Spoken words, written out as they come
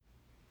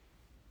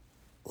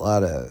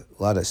lot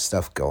of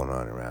stuff going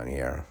on around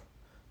here.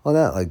 Well,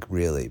 not like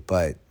really,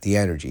 but the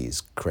energy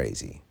is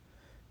crazy.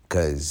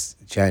 Because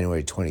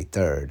January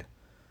 23rd,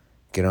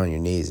 Get on Your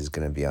Knees is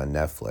going to be on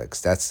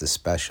Netflix. That's the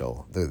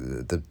special,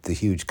 the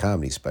huge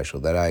comedy special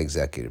that I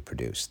executive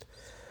produced,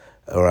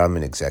 or I'm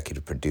an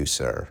executive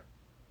producer.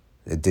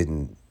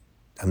 I'm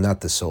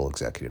not the sole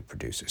executive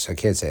producer, so I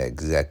can't say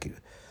executive.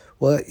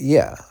 Well,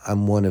 yeah,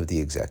 I'm one of the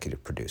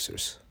executive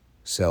producers.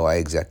 So I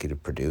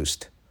executive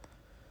produced.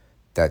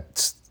 I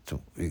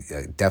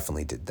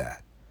definitely did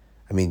that.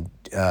 I mean,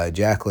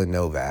 Jacqueline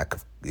Novak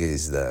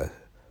is the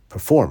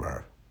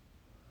performer,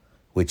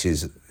 which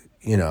is,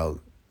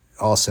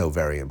 also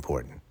very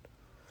important.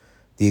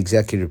 The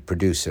executive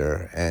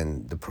producer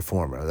and the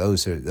performer,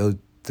 the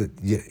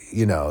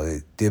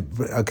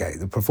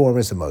performer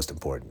is the most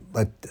important.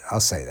 But I'll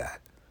say that.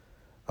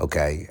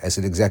 Okay, as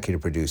an executive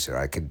producer,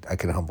 I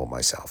can humble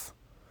myself.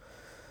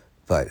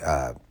 But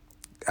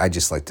I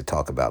just like to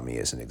talk about me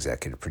as an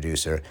executive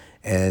producer,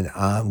 and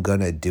I'm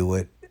gonna do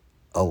it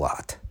a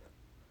lot.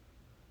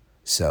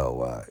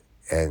 So,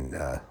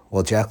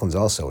 Jacqueline's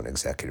also an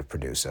executive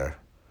producer,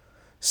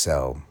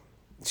 so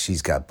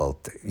she's got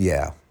both.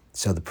 Yeah.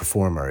 So the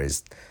performer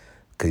is,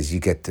 because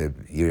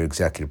you're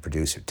executive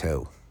producer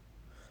too.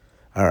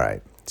 All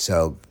right.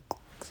 So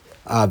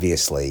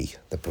obviously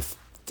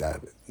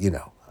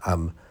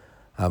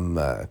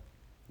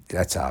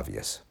that's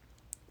obvious.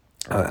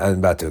 I'm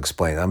about to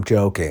explain. I'm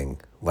joking.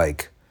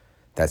 Like,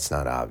 that's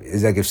not obvious.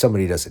 It's like if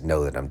somebody doesn't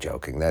know that I'm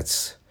joking,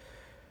 that's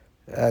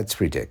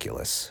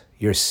ridiculous.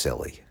 You're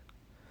silly.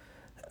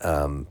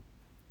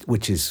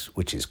 Which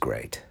is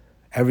great.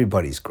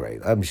 Everybody's great.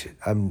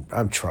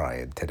 I'm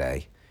trying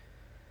today.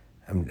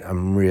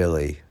 I'm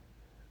really.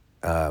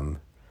 I'm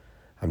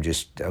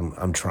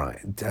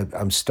trying.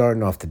 I'm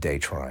starting off the day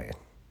trying.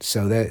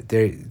 So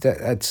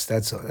that's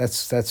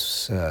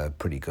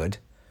pretty good.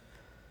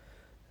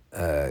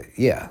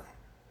 Yeah.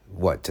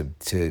 What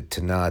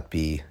to not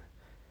be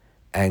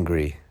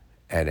angry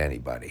at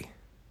anybody?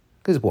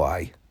 Because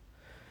why?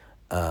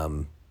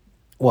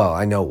 Well,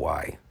 I know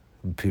why.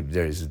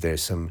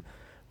 There's some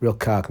real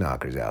cock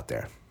knockers out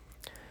there.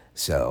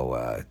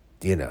 So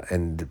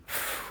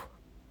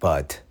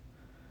but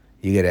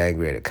you get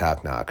angry at a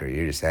cock knocker,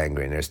 you're just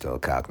angry and they're still a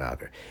cock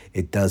knocker.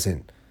 It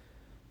doesn't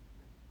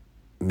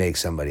make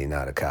somebody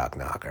not a cock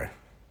knocker,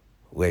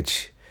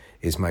 which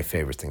is my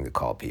favorite thing to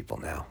call people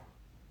now.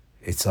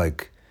 It's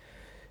like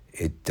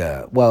it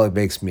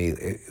makes me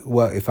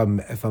if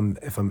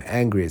I'm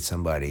angry at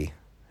somebody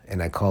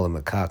and I call them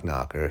a cock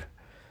knocker,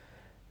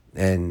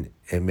 then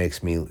it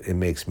makes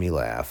me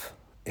laugh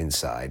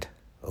inside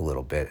a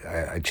little bit.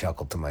 I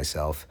chuckle to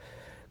myself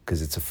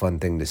because it's a fun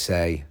thing to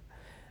say,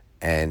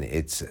 and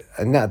it's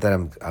not that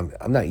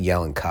I'm not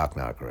yelling cock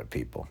knocker at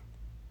people.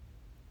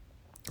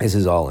 This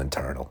is all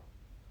internal.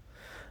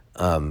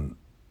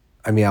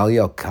 I'll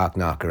yell cock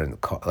knocker in the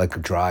car,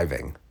 like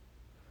driving,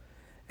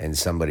 and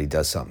somebody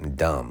does something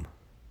dumb,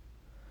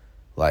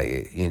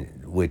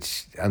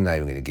 which I'm not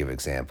even going to give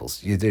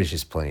examples. There's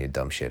just plenty of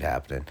dumb shit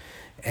happening,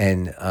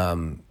 and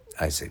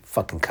I say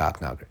fucking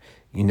cock knocker,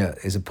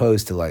 as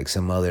opposed to like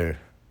some other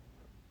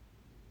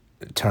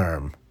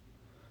term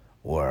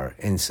or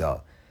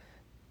insult.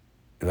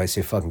 If I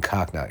say fucking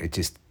cock knocker,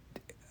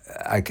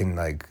 I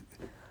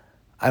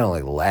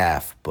don't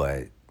laugh,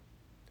 but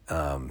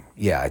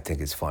I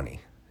think it's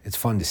funny. It's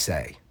fun to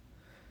say,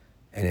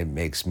 and it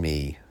makes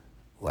me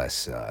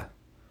less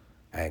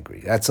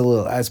angry. That's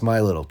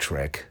my little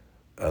trick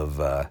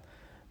of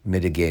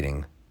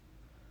mitigating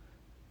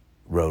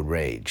road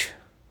rage.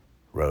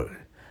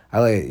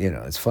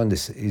 It's fun to.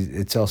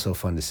 It's also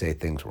fun to say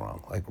things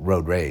wrong, like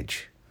road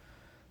rage.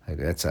 Like,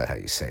 that's not how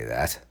you say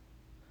that.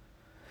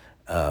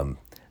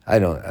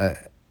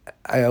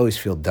 I always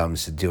feel dumb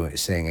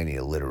saying any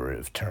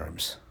alliterative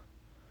terms,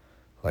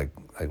 like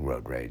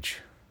road rage.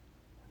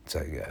 It's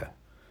like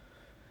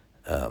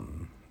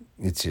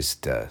it's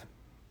just.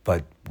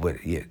 But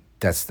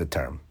that's the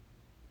term.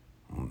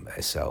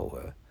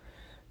 So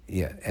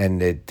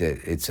and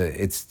it's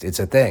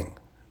a thing.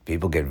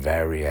 People get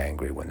very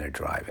angry when they're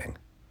driving.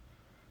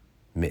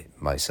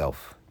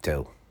 Myself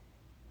too.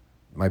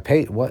 My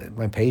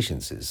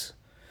patience is.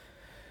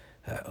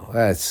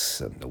 That's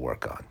something to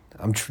work on.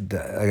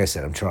 Like I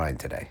said, I'm trying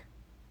today.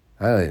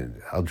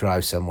 I'll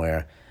drive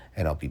somewhere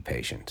and I'll be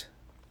patient.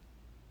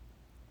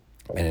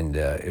 And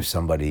if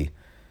somebody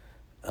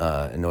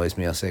annoys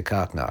me, I'll say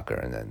cock knocker,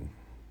 and then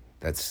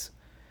it's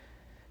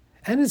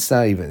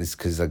not even. It's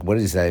because what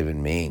does that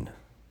even mean?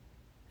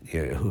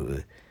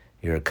 You're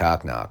a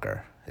cock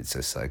knocker. It's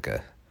just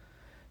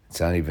it's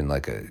not even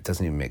it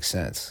doesn't even make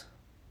sense,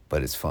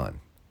 but it's fun.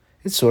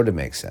 It sort of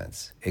makes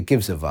sense. It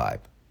gives a vibe,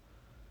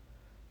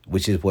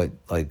 which is what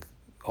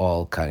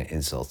all kind of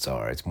insults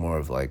are. It's more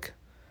of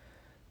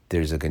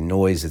there's a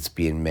noise that's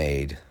being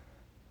made.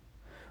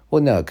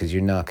 Well, no, because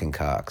you're knocking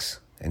cocks,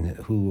 and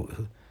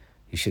who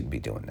you shouldn't be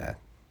doing that.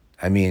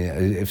 I mean,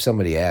 if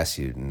somebody asks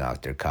you to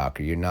knock their cock,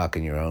 or you're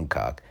knocking your own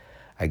cock,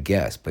 I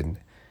guess, but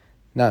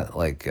not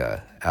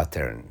out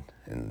there,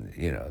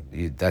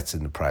 and that's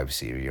in the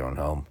privacy of your own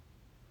home.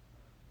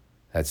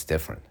 That's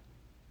different.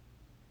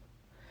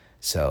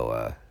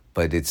 So,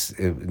 but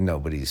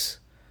nobody's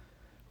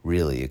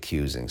really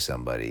accusing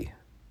somebody.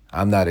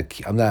 I'm not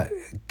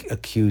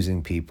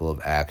accusing people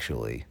of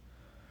actually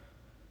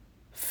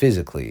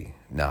physically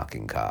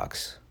knocking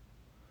cocks.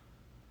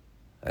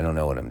 I don't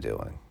know what I'm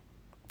doing,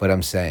 but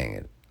I'm saying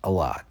it a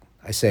lot.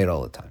 I say it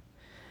all the time,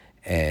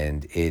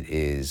 and it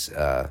is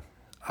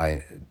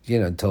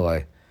until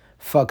I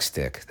fuck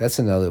stick. That's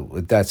another.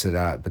 That's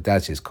not. But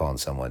that's just calling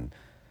someone,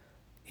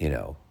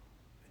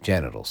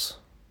 genitals.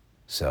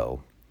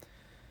 So,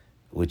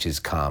 which is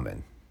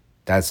common.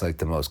 That's like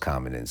the most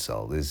common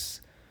insult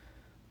is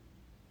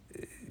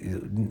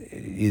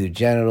either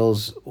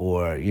genitals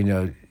or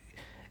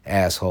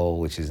asshole,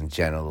 which isn't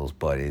genitals,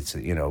 but it's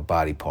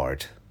body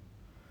part.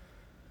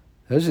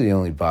 Those are the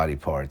only body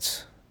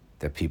parts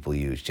that people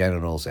use: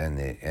 genitals and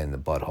the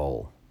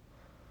butthole.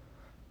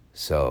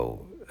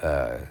 So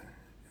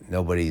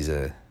nobody's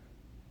a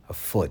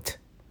foot,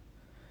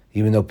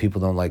 even though people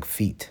don't like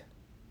feet,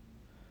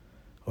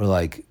 or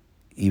like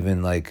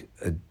even like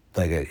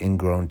an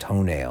ingrown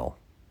toenail,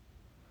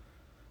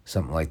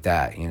 something like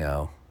that.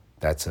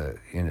 That's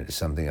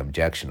something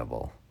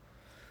objectionable.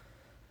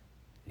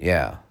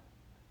 Yeah,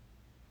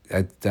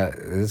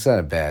 that's not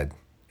a bad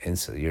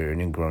insult. You're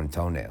an ingrown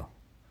toenail.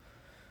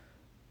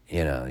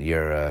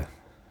 You're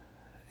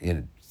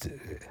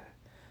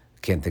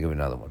can't think of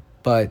another one,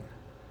 but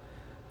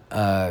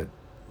I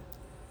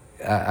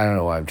don't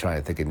know why I'm trying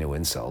to think of new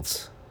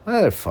insults.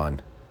 Well, they're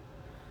fun.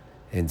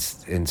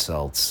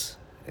 Insults.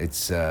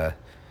 It's but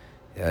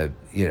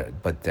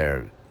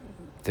they're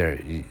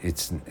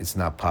it's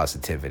not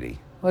positivity.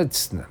 Well,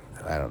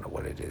 I don't know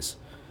what it is.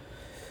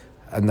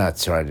 I'm not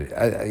trying to.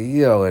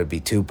 It'd be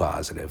too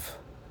positive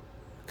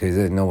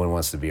because no one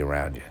wants to be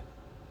around you.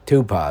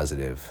 Too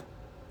positive.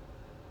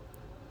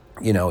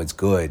 It's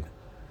good.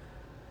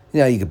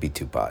 You could be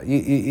too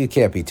positive. You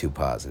can't be too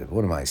positive.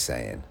 What am I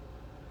saying?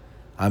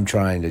 I'm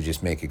trying to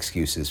just make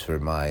excuses for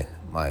my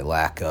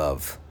lack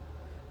of,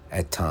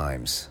 at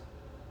times.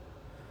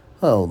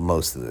 Well,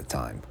 most of the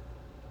time.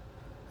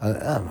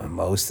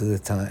 Most of the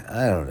time,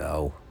 I don't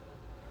know.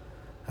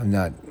 I'm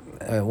not.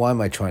 Why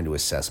am I trying to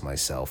assess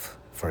myself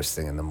first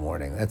thing in the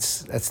morning?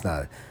 That's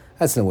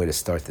no way to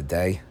start the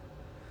day.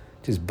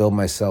 Just build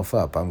myself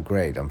up. I'm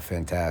great. I'm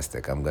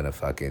fantastic. I'm gonna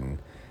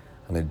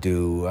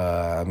do.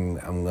 I'm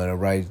gonna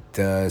write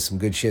some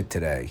good shit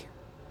today.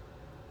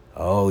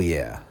 Oh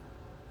yeah.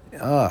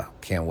 Oh,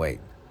 can't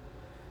wait.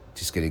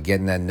 Just gonna get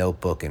in that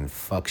notebook and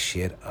fuck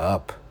shit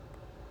up.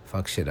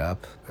 Fuck shit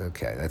up.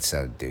 Okay, that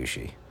sounded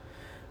douchey.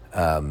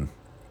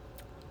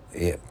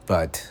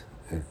 But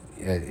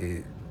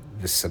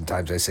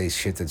sometimes I say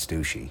shit that's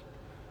douchey.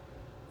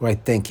 Or I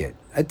think it.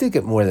 I think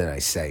it more than I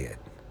say it.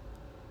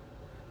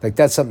 Like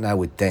that's something I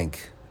would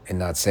think and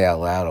not say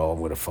out loud. Oh,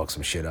 I'm gonna fuck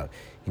some shit up.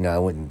 I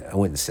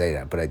wouldn't say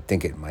that, but I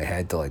think it in my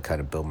head to like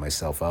kind of build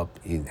myself up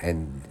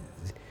and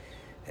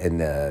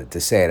to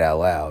say it out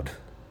loud.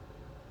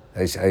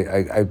 I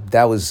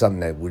that was something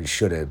that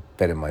should have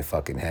been in my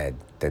fucking head.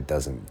 That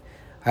doesn't.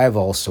 I have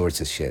all sorts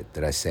of shit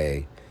that I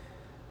say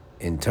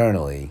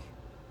internally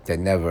that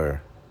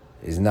never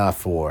is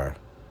not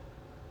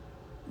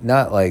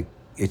like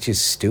it's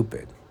just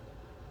stupid.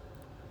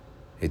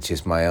 It's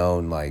just my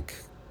own like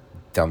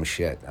dumb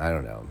shit. I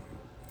don't know.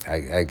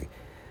 I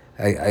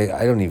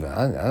don't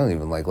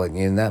even like letting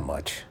you in that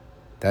much.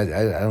 I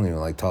don't even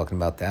like talking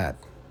about that.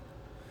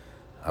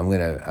 I'm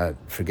gonna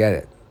forget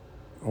it.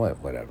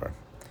 Whatever.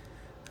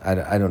 I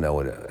don't know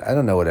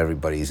what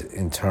everybody's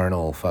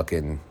internal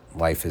fucking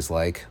life is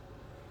like.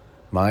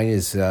 Mine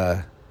is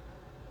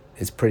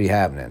it's pretty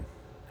happening.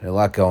 There's a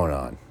lot going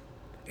on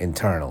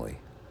internally.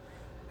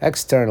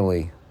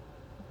 Externally,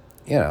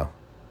 I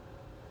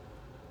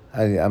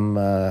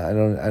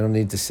don't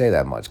need to say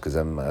that much because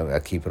I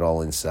keep it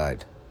all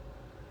inside.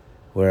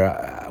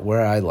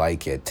 Where I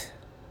like it,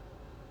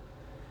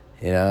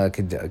 you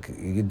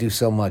could do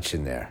so much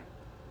in there,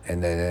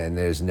 and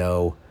there's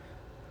no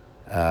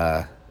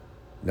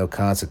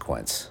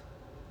consequence.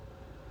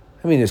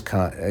 I mean,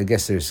 I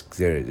guess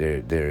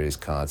there is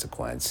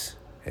consequence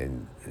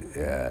in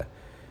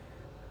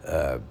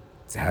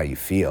how you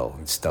feel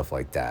and stuff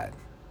like that.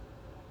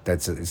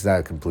 It's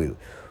not complete,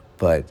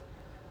 but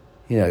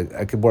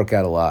I could work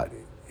out a lot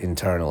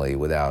internally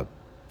without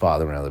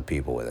bothering other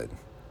people with it.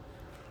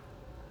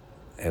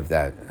 If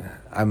that,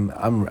 I'm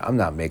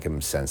not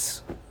making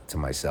sense to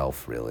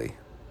myself really,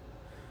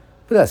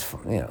 but that's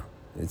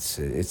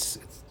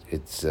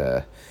it's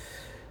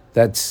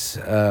that's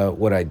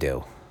what I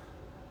do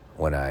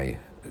when I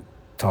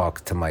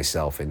talk to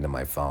myself into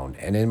my phone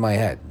and in my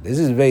head. This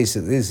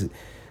is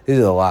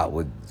a lot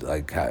with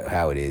like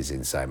how it is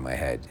inside my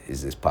head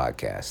is this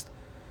podcast.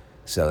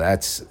 So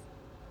that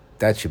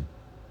should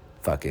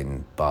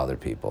fucking bother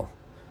people.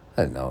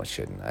 I don't know, it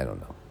shouldn't. I don't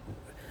know.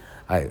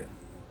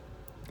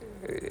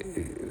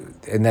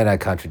 And then I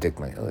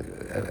contradict I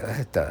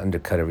have to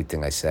undercut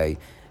everything I say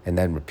and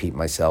then repeat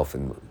myself,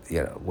 and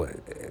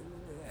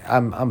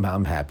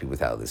I'm happy with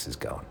how this is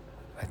going,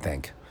 I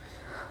think.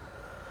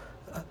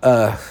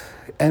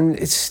 And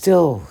it's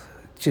still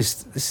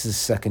just, this is the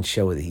second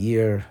show of the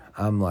year.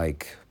 I'm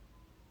like,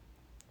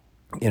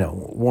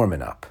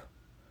 warming up.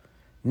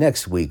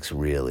 Next week's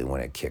really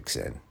when it kicks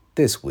in.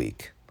 This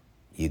week,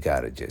 you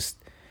gotta just,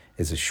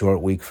 it's a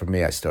short week for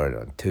me. I started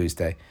on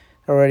Tuesday.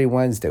 Already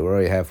Wednesday. We're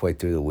already halfway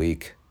through the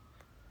week.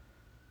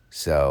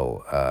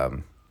 So,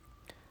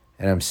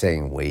 and I'm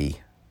saying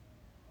we,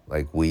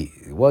 like we,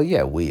 well,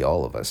 yeah, we,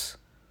 all of us.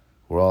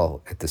 We're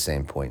all at the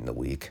same point in the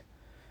week.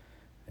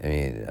 I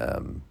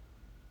mean,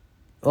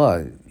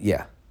 well,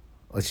 yeah,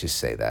 let's just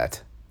say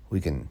that. We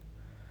can,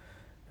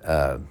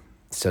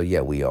 so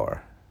yeah, we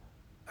are.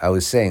 I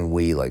was saying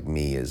we, like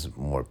me, is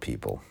more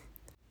people.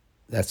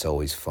 That's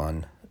always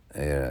fun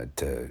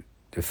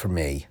for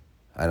me.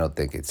 I don't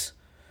think it's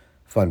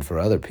fun for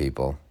other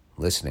people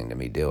listening to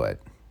me do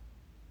it,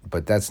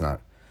 but that's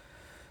not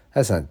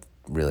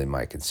really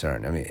my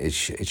concern. I mean, it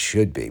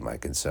should be my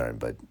concern,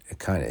 but it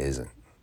kind of isn't.